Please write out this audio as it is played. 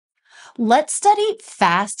Let's study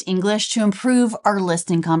fast English to improve our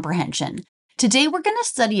listening comprehension. Today, we're going to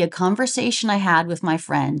study a conversation I had with my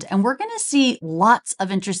friend, and we're going to see lots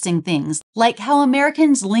of interesting things, like how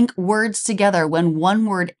Americans link words together when one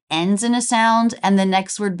word ends in a sound and the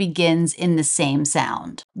next word begins in the same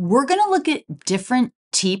sound. We're going to look at different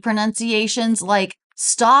T pronunciations like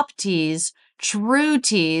stop T's, true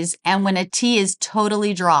T's, and when a T is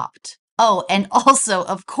totally dropped. Oh, and also,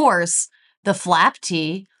 of course, the flap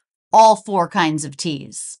T, all four kinds of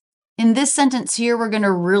T's. In this sentence here, we're going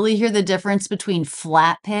to really hear the difference between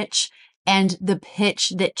flat pitch and the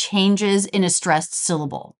pitch that changes in a stressed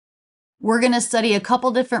syllable. We're going to study a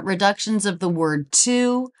couple different reductions of the word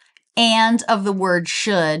to and of the word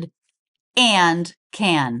should and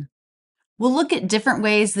can. We'll look at different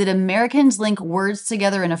ways that Americans link words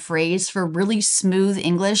together in a phrase for really smooth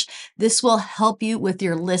English. This will help you with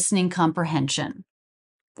your listening comprehension.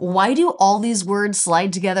 Why do all these words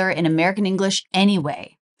slide together in American English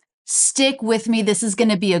anyway? Stick with me. This is going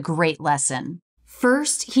to be a great lesson.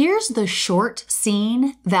 First, here's the short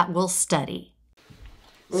scene that we'll study.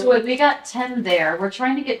 So we got 10 there. We're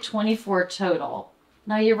trying to get 24 total.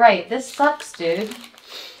 No, you're right. This sucks, dude.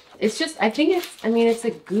 It's just, I think it's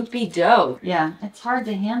a goopy dough. Yeah, it's hard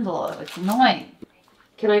to handle. It's annoying.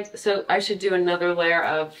 So I should do another layer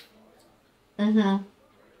of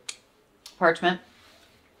Parchment.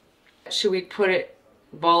 Should we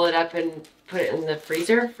ball it up and put it in the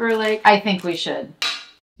freezer for like? I think we should.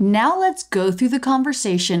 Now let's go through the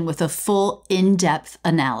conversation with a full in-depth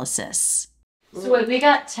analysis. So we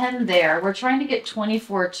got 10 there. We're trying to get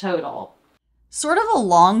 24 total. Sort of a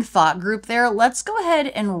long thought group there. Let's go ahead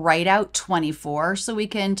and write out 24 so we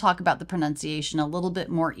can talk about the pronunciation a little bit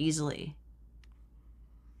more easily.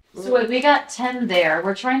 So we got 10 there.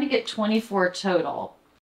 We're trying to get 24 total.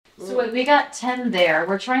 So we got 10 there.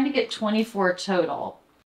 We're trying to get 24 total.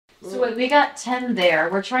 So we got 10 there.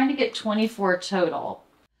 We're trying to get 24 total.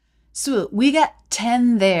 So we got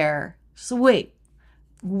 10 there. So wait,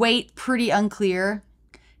 pretty unclear.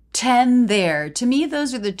 10 there. To me,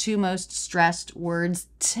 those are the two most stressed words.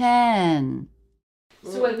 10.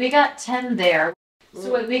 So we got 10 there.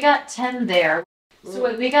 So we got 10 there.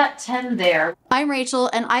 So we got 10 there. I'm Rachel,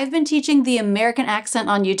 and I've been teaching the American accent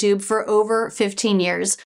on YouTube for over 15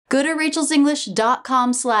 years. Go to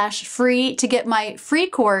rachelsenglish.com/free to get my free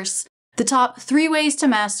course, The Top 3 Ways to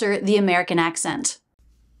Master the American Accent.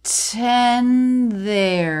 10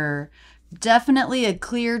 there. Definitely a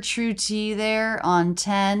clear true T there on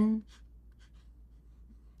 10.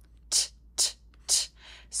 T, t, t.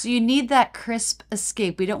 So you need that crisp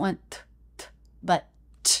escape. We don't want t, t, but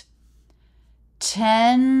t.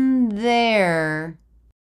 10 there.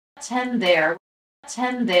 10 there.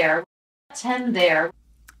 10 there. 10 there.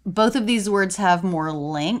 Both of these words have more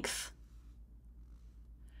length.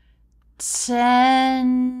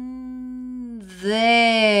 10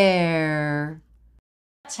 there.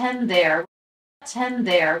 10 there. 10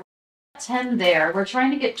 there. 10 there. We're trying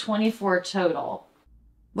to get 24 total.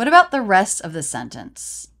 What about the rest of the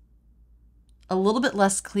sentence? A little bit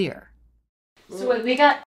less clear. So we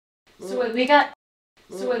got. So we got.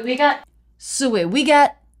 So we got. So we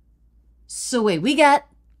got. So we got.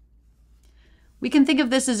 We can think of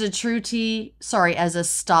this as a true T, as a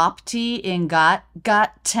stop T in got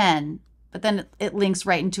 10, but then it links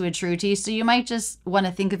right into a true T. So you might just want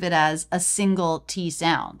to think of it as a single T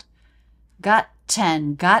sound. Got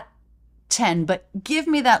 10, but give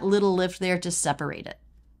me that little lift there to separate it.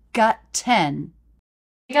 Got 10.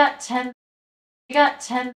 We got 10. We got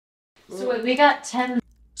 10. So we got 10.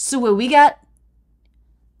 So we got.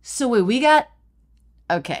 So we got.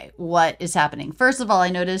 Okay, what is happening? First of all, I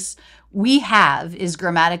notice we have is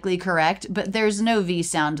grammatically correct, but there's no V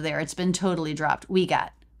sound there. It's been totally dropped. We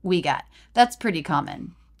got. That's pretty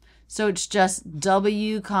common. So it's just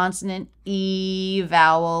W consonant, E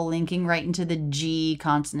vowel linking right into the G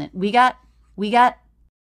consonant. We got. So we got.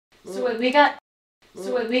 So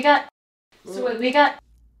we got. So we got.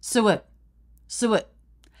 So what?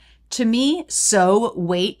 To me, so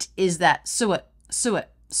wait is that so what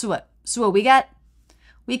we got.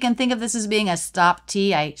 We can think of this as being a stop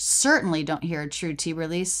T. I certainly don't hear a true T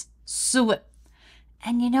release. So,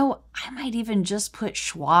 and I might even just put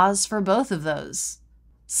schwas for both of those.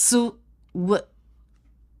 So,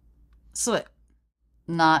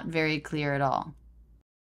 not very clear at all.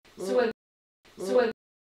 So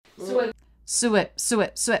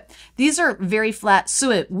These are very flat.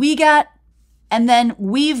 So we got, and then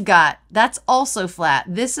we've got. That's also flat.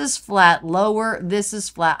 This is flat lower. This is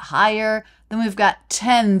flat higher. Then we've got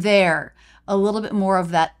 10 there. A little bit more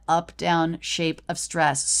of that up-down shape of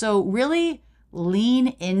stress. So really, Lean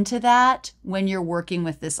into that when you're working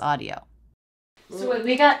with this audio. So what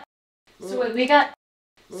we got,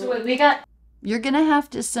 You're going to have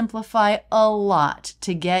to simplify a lot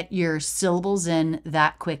to get your syllables in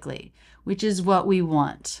that quickly, which is what we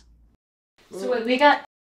want. So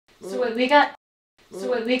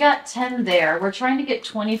what we got 10 there. We're trying to get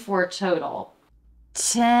 24 total.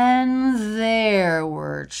 10 there.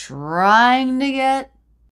 We're trying to get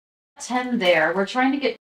 10 there. We're trying to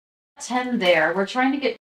get 10 there. We're trying to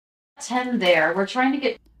get 10 there. We're trying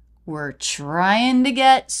to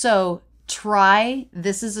get. So try,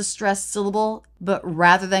 this is a stressed syllable, but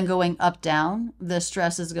rather than going up, down, the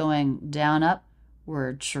stress is going down, up.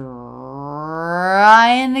 We're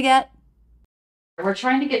trying to get.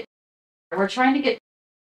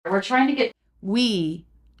 We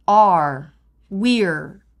are,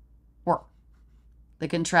 we're. The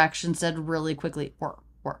contraction said really quickly, we're.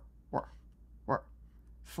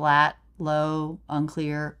 Flat, low,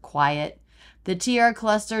 unclear, quiet. The TR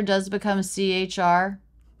cluster does become CHR.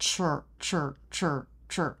 Chir.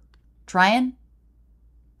 Trying?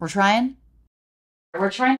 We're trying?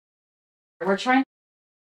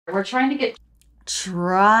 We're trying to get.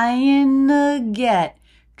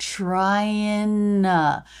 Trying.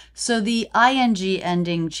 So the ing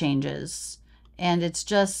ending changes, and it's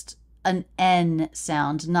just an N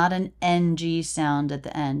sound, not an NG sound at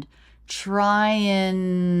the end. Trying.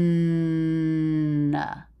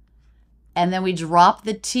 And then we drop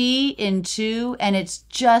the T in two, and it's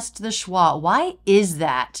just the schwa. Why is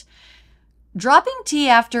that? Dropping T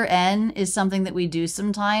after N is something that we do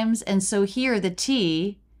sometimes. And so here the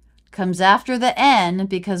T comes after the N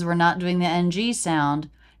because we're not doing the NG sound.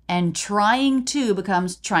 And trying to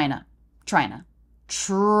becomes tryna.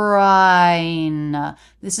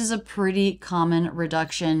 This is a pretty common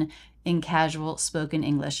reduction in casual spoken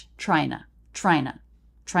English. Tryna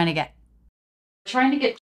get. Trying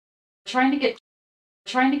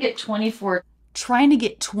to get 24. Trying to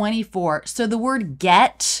get 24. So the word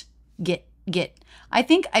get. I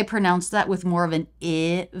think I pronounced that with more of an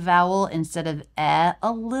I vowel instead of e.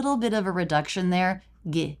 A little bit of a reduction there.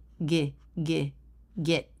 Get.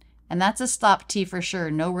 And that's a stop T for sure,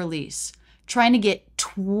 no release. Trying to get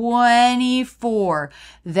 24.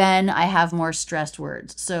 Then I have more stressed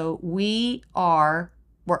words. So we are,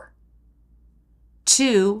 were.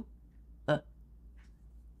 To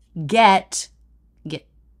get.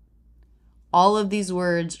 All of these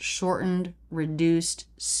words shortened, reduced,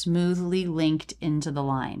 smoothly linked into the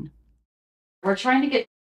line.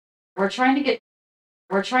 We're trying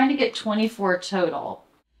to get 24 total.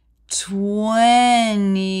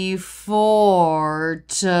 24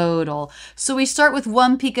 total. So we start with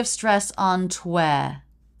one peak of stress on twe.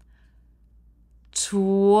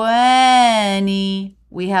 20.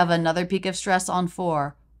 We have another peak of stress on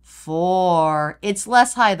 4. 4. It's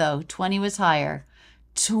less high though. 20 was higher.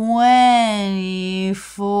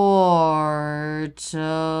 24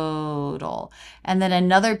 total. And then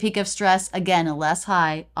another peak of stress, again, less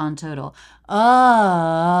high on total.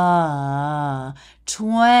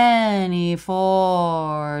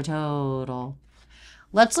 24 total.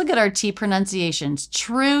 Let's look at our T pronunciations.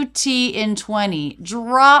 True T in 20,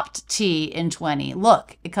 dropped T in 20.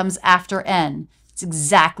 Look, it comes after N. It's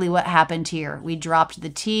exactly what happened here. We dropped the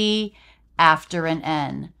T after an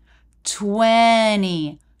N.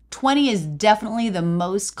 20. 20 is definitely the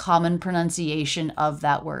most common pronunciation of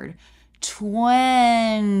that word.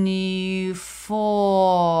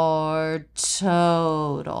 24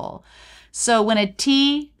 total. So when a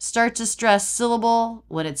T starts a stressed syllable,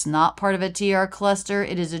 when it's not part of a TR cluster,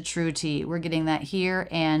 it is a true T. We're getting that here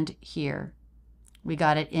and here. We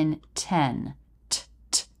got it in 10.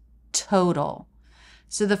 Total.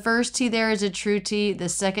 So the first T there is a true T. The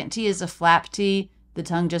second T is a flap T. The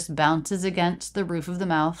tongue just bounces against the roof of the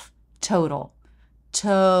mouth. Total.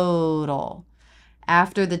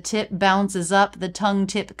 After the tip bounces up, the tongue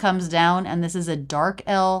tip comes down, and this is a dark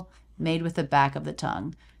L made with the back of the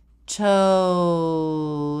tongue.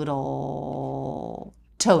 Total.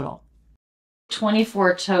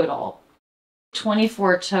 24 total.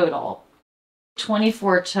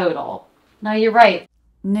 24 total.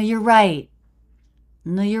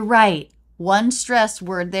 No, you're right. One stress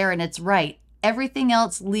word there, and it's right. Everything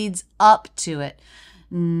else leads up to it.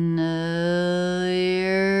 No,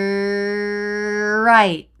 you're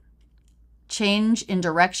right. Change in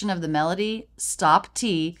direction of the melody. Stop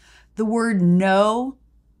T. The word no,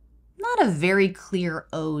 not a very clear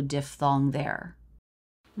O diphthong there.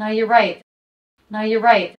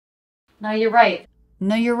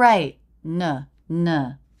 No, you're right. No.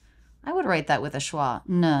 I would write that with a schwa.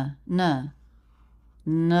 No.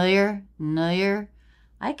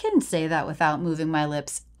 I can say that without moving my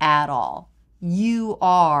lips at all. You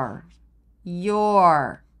are.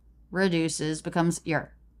 Your reduces, becomes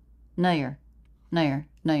your. No, you're. No, you're.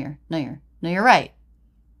 No, you're. No, you're. No, you're right.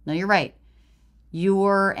 No, you're right.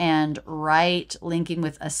 Your and right linking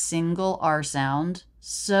with a single R sound.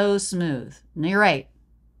 So smooth. No, you're right.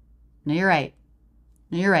 No, you're right.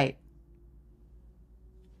 No, you're right.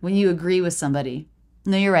 When you agree with somebody.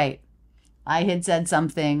 No, you're right. I had said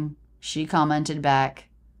something. She commented back.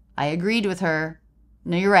 I agreed with her.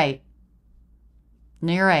 No, you're right.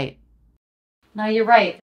 No, you're right. No, you're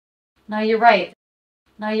right. No, you're right.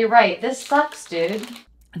 No, you're right. This sucks, dude.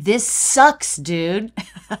 This sucks, dude.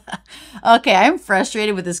 Okay, I'm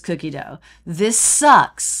frustrated with this cookie dough. This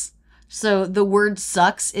sucks. So the word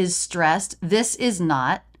sucks is stressed. This is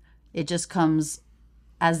not. It just comes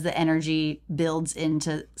as the energy builds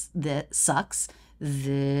into the sucks.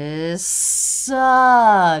 This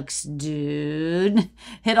sucks, dude.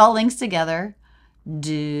 It all links together.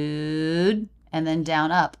 Dude. And then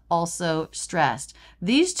down up, also stressed.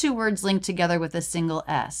 These two words link together with a single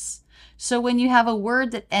S. So when you have a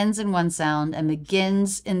word that ends in one sound and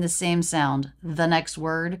begins in the same sound, the next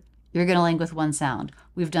word, you're going to link with one sound.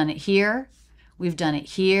 We've done it here. We've done it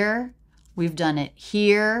here. We've done it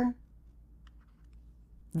here.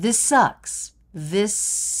 This sucks. This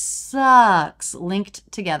sucks. Linked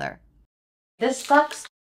together. This sucks.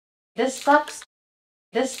 This sucks.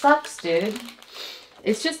 This sucks, dude.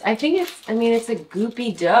 It's just, I think it's a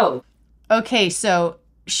goopy dough. Okay, so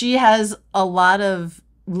she has a lot of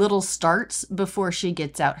little starts before she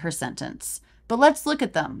gets out her sentence. But let's look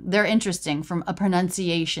at them. They're interesting from a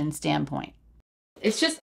pronunciation standpoint. This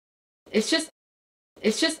is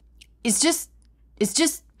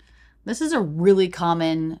a really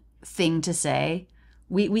common thing to say.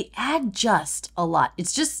 We add just a lot.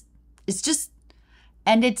 It's just,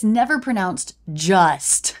 and it's never pronounced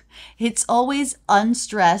just. It's always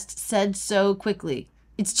unstressed, said so quickly.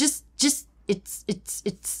 It's just.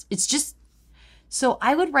 So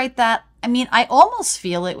I would write that. I mean, I almost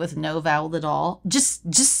feel it with no vowel at all.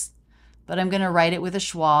 Just, but I'm going to write it with a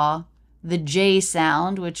schwa. The J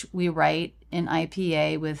sound, which we write in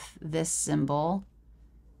IPA with this symbol.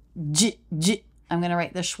 J. I'm going to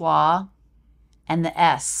write the schwa and the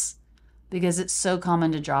S because it's so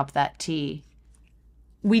common to drop that T.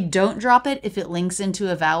 We don't drop it if it links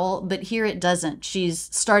into a vowel, but here it doesn't. She's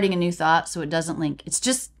starting a new thought, so it doesn't link. I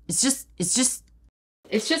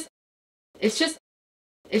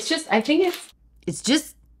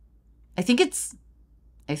think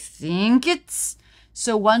it's.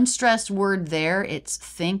 So one stressed word there, it's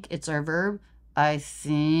think, it's our verb. I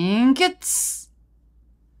think it's.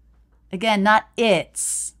 Again, not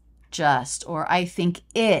it's just, or I think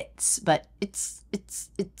it's, but it's.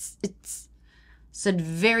 Said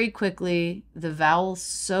very quickly, the vowel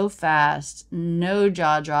so fast, no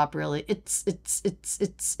jaw drop really. It's.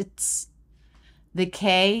 The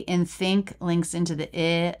K in think links into the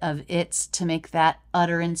I of it's to make that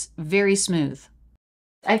utterance very smooth.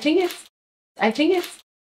 I think it's.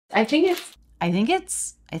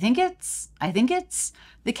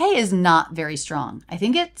 The K is not very strong. I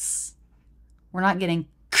think it's. We're not getting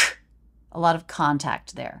a lot of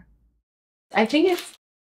contact there. If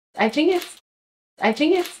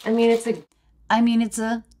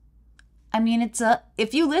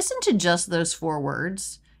you listen to just those four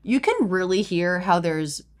words, you can really hear how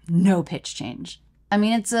there's no pitch change.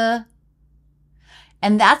 And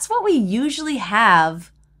that's what we usually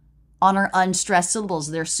have on our unstressed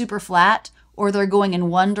syllables. They're super flat, or they're going in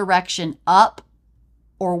one direction up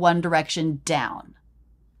or one direction down.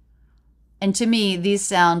 And to me, these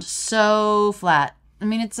sound so flat.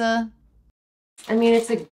 It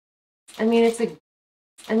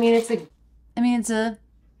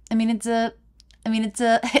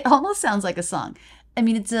almost sounds like a song.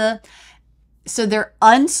 So they're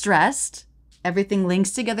unstressed. Everything links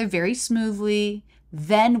together very smoothly.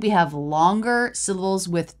 Then we have longer syllables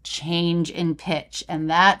with change in pitch. And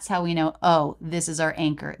that's how we know, oh, this is our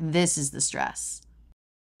anchor. This is the stress.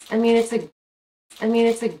 It's a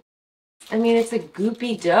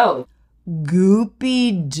goopy dough.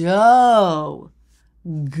 Goopy dough.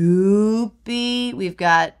 Goopy. We've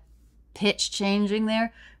got pitch changing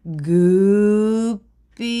there. Goopy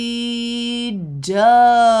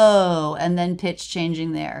dough. And then pitch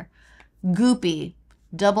changing there. Goopy.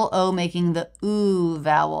 Double O making the oo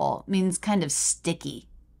vowel. Means kind of sticky.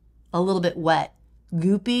 A little bit wet.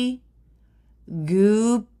 Goopy.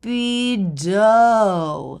 Goopy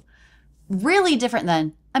dough. Really different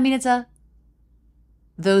than,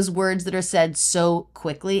 those words that are said so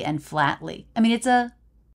quickly and flatly. It's a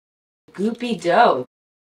goopy dough.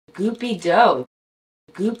 Goopy dough.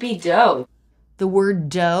 Goopy dough. The word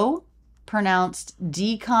dough, pronounced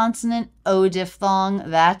D consonant, O diphthong,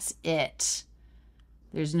 that's it.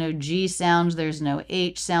 There's no G sound, there's no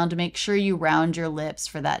H sound. Make sure you round your lips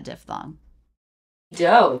for that diphthong.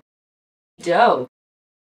 Dough. Dough.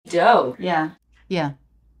 Dough. Yeah.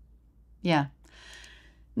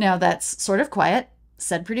 Now that's sort of quiet,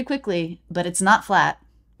 said pretty quickly, but it's not flat.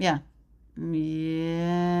 Yeah.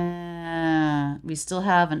 We still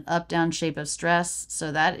have an up-down shape of stress,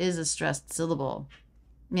 so that is a stressed syllable.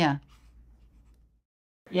 Yeah.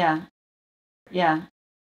 It's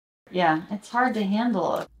hard to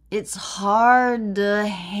handle. It's hard to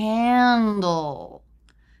handle.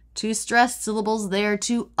 Two stressed syllables there,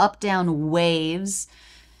 two up-down waves.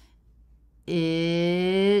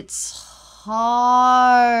 It's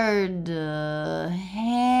hard to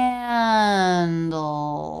handle.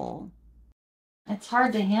 It's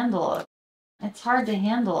hard to handle. It's hard to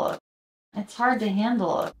handle. It's hard to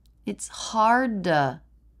handle. It's hard to.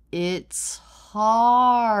 It's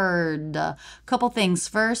hard. Couple things.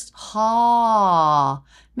 First, ha.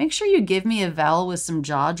 Make sure you give me a vowel with some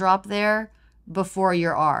jaw drop there before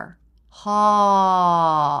your R.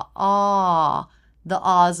 Ha, ah. The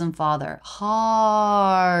ahs and father.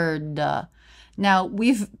 Hard. Now,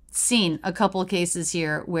 we've seen a couple cases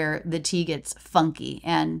here where the T gets funky,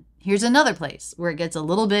 and here's another place where it gets a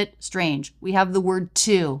little bit strange. We have the word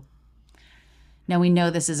to. Now, we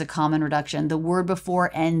know this is a common reduction. The word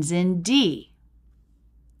before ends in D.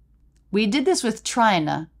 We did this with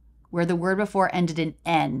China, where the word before ended in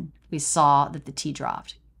N. We saw that the T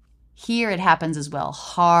dropped. Here it happens as well.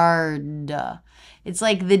 Hard. It's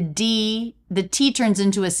like the D, the T turns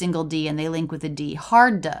into a single D and they link with a D.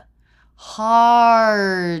 Hard.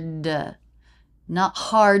 Hard. Not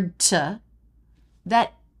hard to.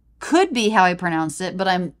 That could be how I pronounce it, but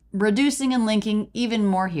I'm reducing and linking even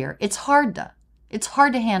more here. It's hard to. It's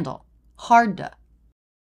hard to handle. Hard to.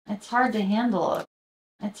 It's hard to handle.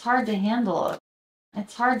 It's hard to handle.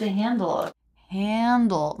 It's hard to handle.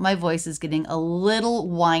 Handle. My voice is getting a little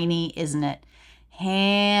whiny, isn't it?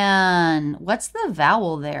 What's the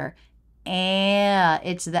vowel there?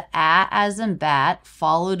 It's the a as in bat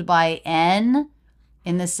followed by n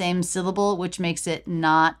in the same syllable, which makes it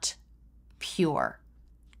not pure.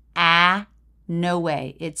 No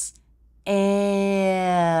way. It's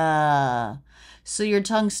a. So your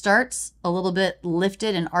tongue starts a little bit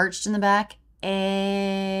lifted and arched in the back.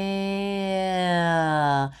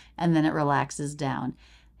 And then it relaxes down.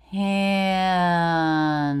 Handle.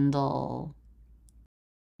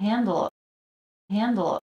 Handle.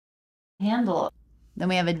 Handle. Handle. Then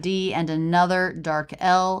we have a D and another dark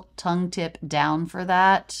L, tongue tip down for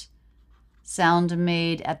that. Sound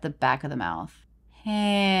made at the back of the mouth.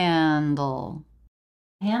 Handle.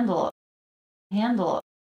 Handle. Handle.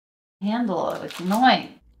 Handle. It's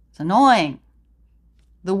annoying. It's annoying.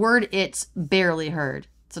 The word it's barely heard.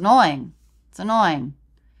 It's annoying. It's annoying.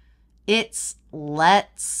 It's,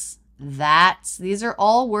 let's, that's. These are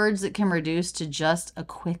all words that can reduce to just a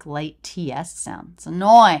quick light TS sound. It's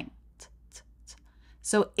annoying.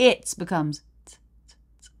 So it's becomes,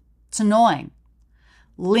 it's annoying.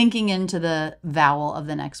 Linking into the vowel of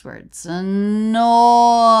the next word. It's annoying.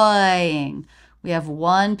 We have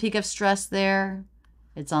one peak of stress there.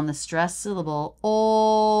 It's on the stress syllable.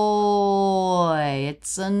 Oy.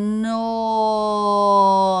 It's annoying.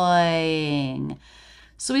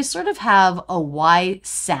 So we sort of have a Y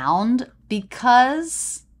sound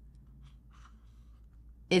because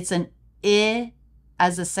it's an I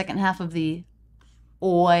as the second half of the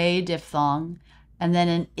oi diphthong, and then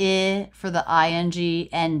an I for the ing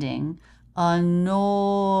ending.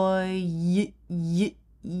 Annoying.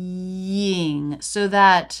 So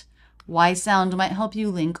that Y sound might help you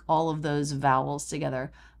link all of those vowels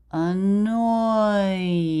together. Annoying.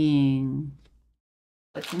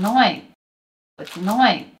 It's annoying. It's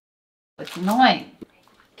annoying. It's annoying.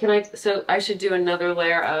 So I should do another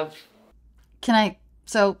layer of.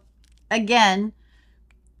 So again,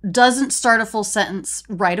 doesn't start a full sentence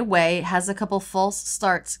right away, has a couple false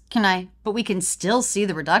starts. But we can still see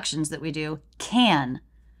the reductions that we do. Can.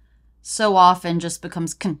 So often just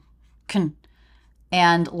becomes can,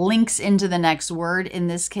 and links into the next word. In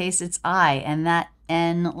this case, it's I, and that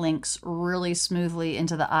N links really smoothly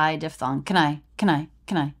into the I diphthong. Can I?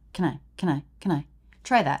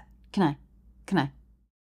 Try that.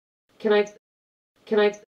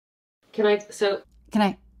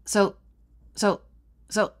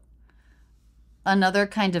 So another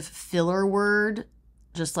kind of filler word,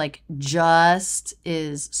 just like just,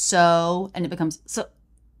 is so, and it becomes so,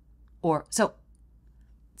 or so,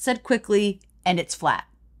 said quickly, and it's flat.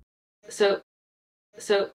 So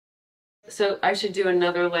So I should do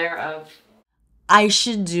another layer of. I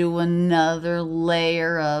should do another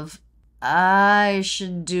layer of. I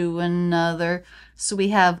should do another. So we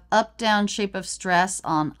have up, down shape of stress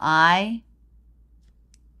on I.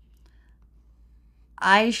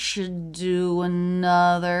 I should do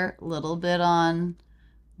another little bit on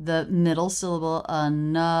the middle syllable.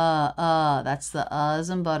 That's the as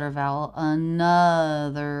and butter vowel.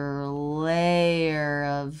 Another layer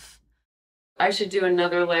of. I should do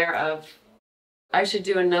another layer of. I should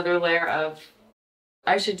do another layer of.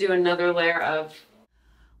 I should do another layer of.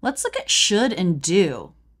 Let's look at should and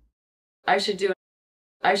do. I should do.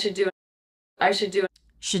 I should do. I should do.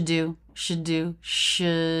 Should do, should do,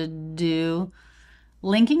 should do.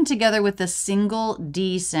 Linking together with the single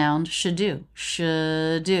D sound, should do,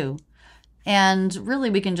 should do. And really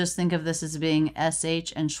we can just think of this as being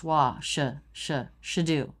SH and schwa, should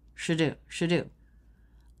do, should do, should do.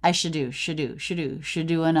 I should do, should do, should do, should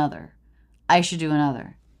do another. I should do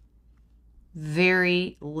another.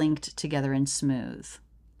 Very linked together and smooth.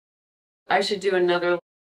 I should do another.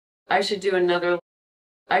 I should do another.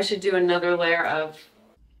 I should do another layer of.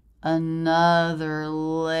 Another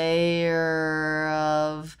layer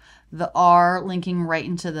of the R linking right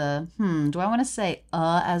into the, do I want to say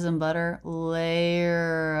as in butter?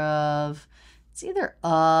 Layer of, it's either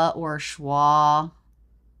or schwa.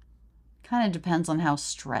 Kind of depends on how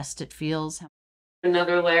stressed it feels.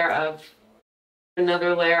 Another layer of.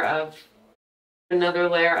 Another layer of. Another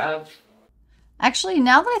layer of. Actually,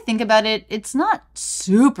 now that I think about it, it's not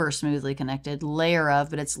super smoothly connected, layer of,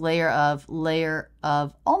 but it's layer of,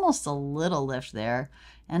 almost a little lift there.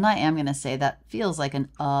 And I am going to say that feels like an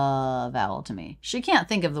vowel to me. She can't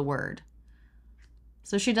think of the word.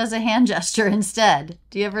 So she does a hand gesture instead.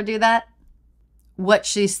 Do you ever do that? What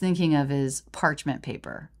she's thinking of is parchment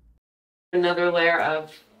paper. Another layer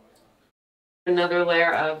of. Another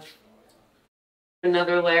layer of.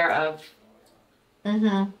 Another layer of.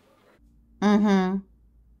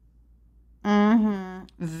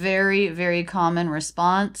 Very, very common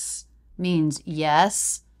response means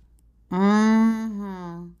yes.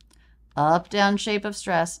 Up, down shape of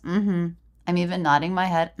stress. I'm even nodding my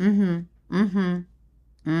head.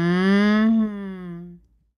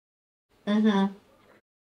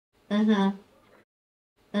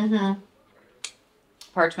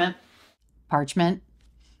 Parchment. Parchment.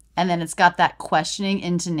 And then it's got that questioning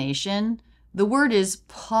intonation. The word is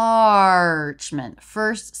parchment.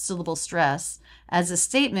 First syllable stress. As a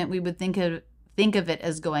statement, we would think of it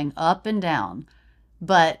as going up and down.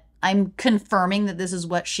 But I'm confirming that this is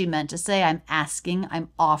what she meant to say. I'm asking, I'm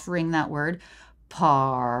offering that word.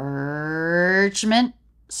 Parchment.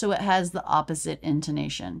 So it has the opposite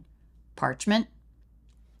intonation. Parchment.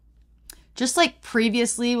 Just like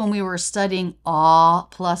previously when we were studying ah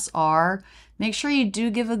plus R, make sure you do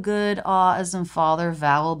give a good ah as in father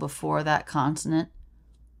vowel before that consonant.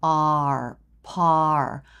 R,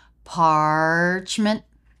 par, parchment.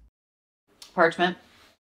 Parchment.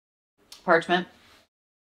 Parchment.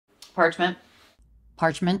 Parchment.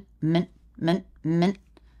 Parchment, mint, mint, mint.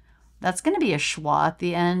 That's going to be a schwa at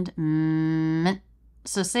the end. Mint.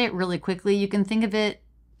 So say it really quickly. You can think of it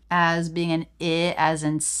as being an I as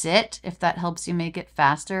in sit, if that helps you make it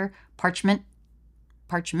faster. Parchment,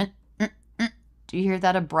 parchment. Do you hear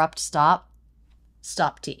that abrupt stop?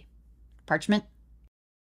 Stop T. Parchment.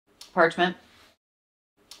 Parchment.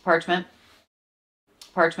 Parchment.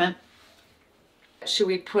 Parchment. Should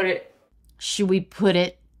we put it? Should we put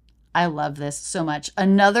it? I love this so much.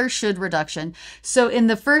 Another should reduction. So in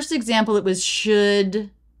the first example, it was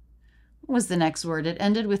should. What was the next word? It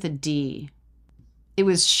ended with a D. It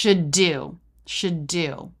was should do. Should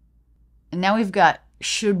do. And now we've got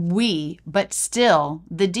should we, but still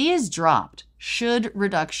the D is dropped. Should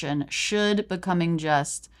reduction. Should becoming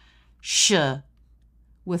just sh,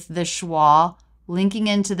 with the schwa linking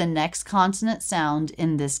into the next consonant sound,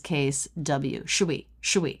 in this case, W. Should we,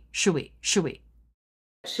 should we, should we, should we.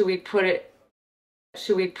 Should we put it?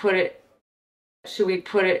 Should we put it? Should we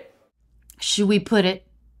put it? Should we put it?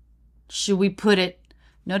 Should we put it?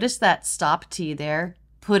 Notice that stop T there.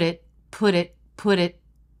 Put it, put it, put it.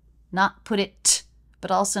 Not put it,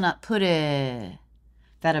 but also not put it.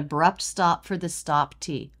 That abrupt stop for the stop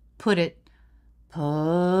T. Put it, put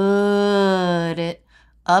it.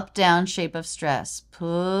 Up, down shape of stress.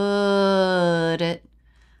 Put it.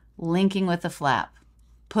 Linking with the flap.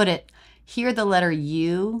 Put it. Here the letter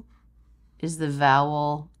U is the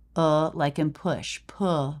vowel like in push.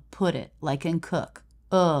 Put it. Like in cook.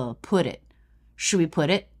 Put it. Should we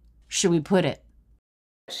put it? Should we put it?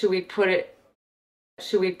 Should we put it?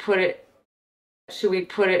 Should we put it? Should we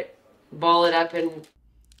put it? Ball it up and.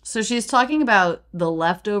 So she's talking about the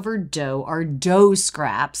leftover dough, our dough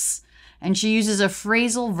scraps, and she uses a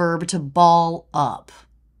phrasal verb to ball up.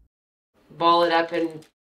 Ball it up and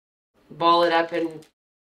ball it up and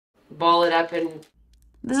ball it up and.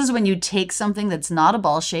 This is when you take something that's not a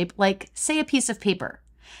ball shape, like, say, a piece of paper,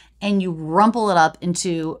 and you rumple it up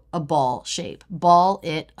into a ball shape. Ball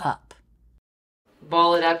it up.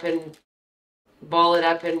 Ball it up and ball it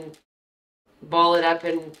up and ball it up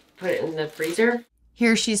and put it in the freezer.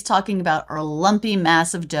 Here she's talking about our lumpy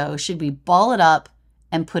mass of dough. Should we ball it up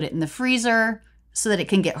and put it in the freezer so that it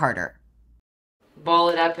can get harder? Ball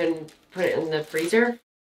it up and put it in the freezer.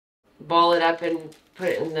 Ball it up and put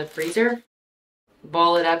it in the freezer.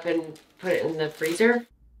 Ball it up and put it in the freezer.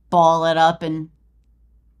 Ball it up and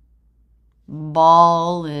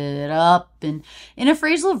ball it up. And in a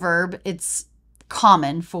phrasal verb, it's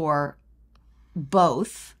common for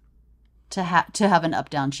both to have an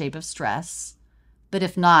up-down shape of stress. But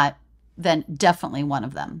if not, then definitely one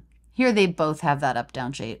of them. Here they both have that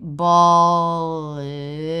up-down shape. Ball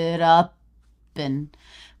it up. And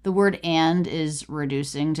the word and is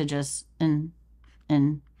reducing to just and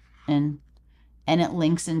it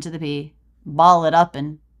links into the P. Ball it up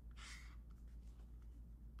and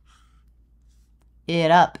it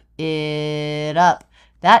up, it up.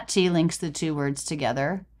 That T links the two words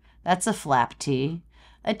together. That's a flap T.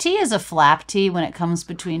 A T is a flap T when it comes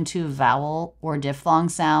between two vowel or diphthong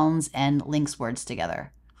sounds and links words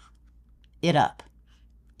together. It up.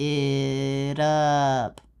 It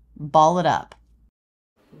up. Ball it up.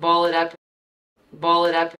 Ball it up. Ball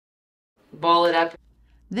it up. Ball it up.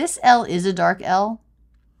 This L is a dark L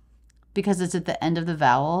because it's at the end of the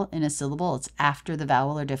vowel in a syllable. It's after the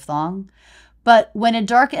vowel or diphthong. But when a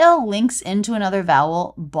dark L links into another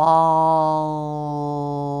vowel, ball,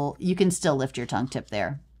 you can still lift your tongue tip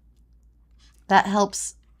there. That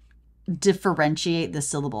helps differentiate the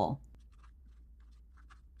syllable.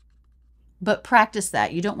 But practice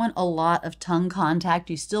that. You don't want a lot of tongue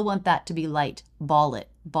contact. You still want that to be light. Ball it,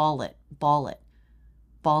 ball it, ball it,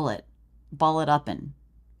 ball it, ball it up and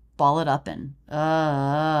ball it up and.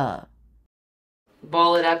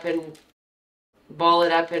 Ball it up and ball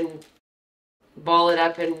it up and ball it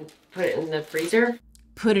up and put it in the freezer.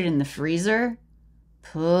 Put it in the freezer.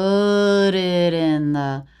 Put it in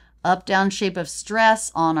the up-down shape of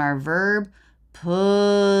stress on our verb.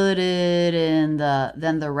 Put it in the,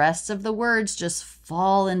 then the rest of the words just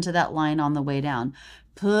fall into that line on the way down.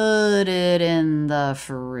 Put it in the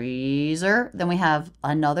freezer. Then we have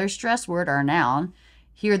another stress word, our noun.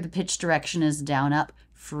 Here the pitch direction is down up.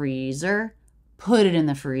 Freezer. Put it in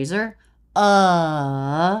the freezer.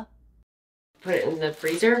 Put it in the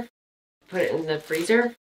freezer. Put it in the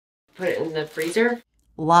freezer. Put it in the freezer.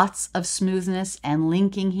 Lots of smoothness and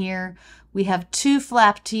linking here. We have two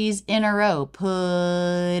flap T's in a row.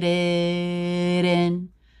 Put it in.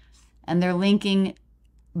 And they're linking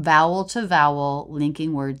vowel to vowel,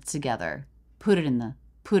 linking words together. Put it in the,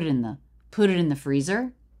 put it in the, put it in the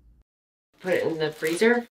freezer. Put it in the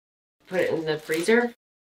freezer. Put it in the freezer.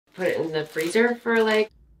 Put it in the freezer for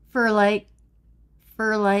like. For like.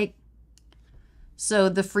 For like. So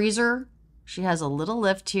the freezer, she has a little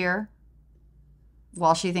lift here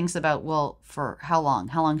while she thinks about, well, for how long?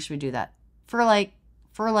 How long should we do that? For like.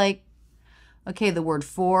 Okay, the word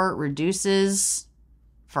for reduces.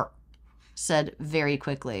 For. Said very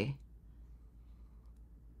quickly.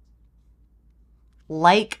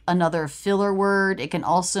 Like another filler word, it can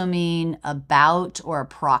also mean about or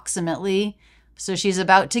approximately. So she's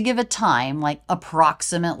about to give a time, like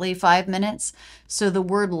approximately 5 minutes. So the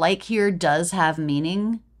word like here does have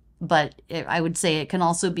meaning, but I would say it can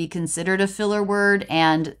also be considered a filler word,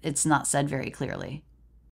 and it's not said very clearly.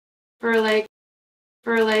 For like.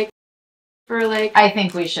 I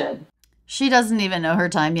think we should. She doesn't even know her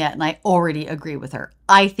time yet, and I already agree with her.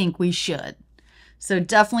 I think we should. So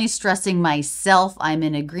definitely stressing myself, I'm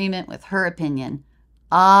in agreement with her opinion.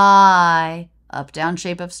 Up, down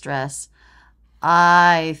shape of stress.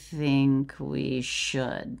 I think we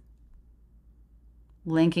should.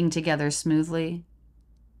 Linking together smoothly.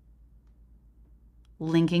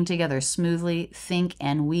 Linking together smoothly. Think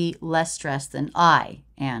and we, less stress than I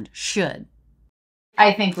and should.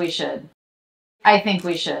 I think we should. I think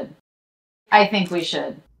we should. I think we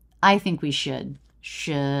should. I think we should.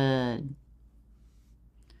 Should.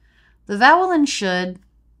 The vowel in should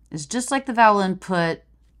is just like the vowel in put,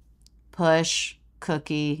 push,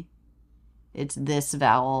 cookie. It's this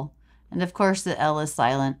vowel. And of course the L is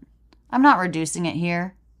silent. I'm not reducing it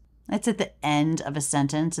here. It's at the end of a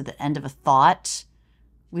sentence, at the end of a thought.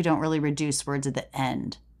 We don't really reduce words at the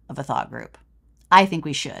end of a thought group. I think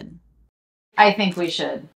we should. I think we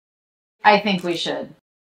should. I think we should.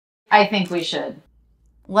 I think we should.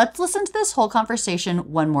 Let's listen to this whole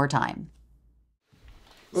conversation one more time.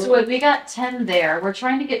 So we got 10 there. We're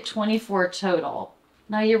trying to get 24 total.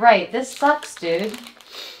 No, you're right. This sucks, dude.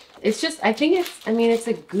 It's just, I think it's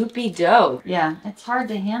a goopy dough. Yeah, it's hard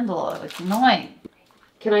to handle. It's annoying.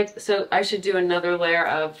 So I should do another layer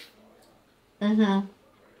of...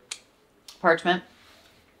 Parchment.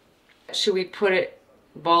 Should we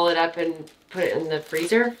ball it up and put it in the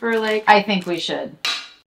freezer for like... I think we should.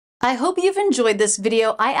 I hope you've enjoyed this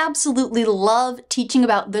video. I absolutely love teaching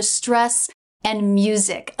about the stress and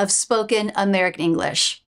music of spoken American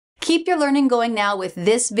English. Keep your learning going now with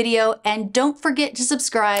this video, and don't forget to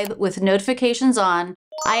subscribe with notifications on.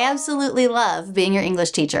 I absolutely love being your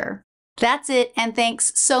English teacher. That's it, and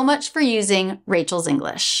thanks so much for using Rachel's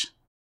English.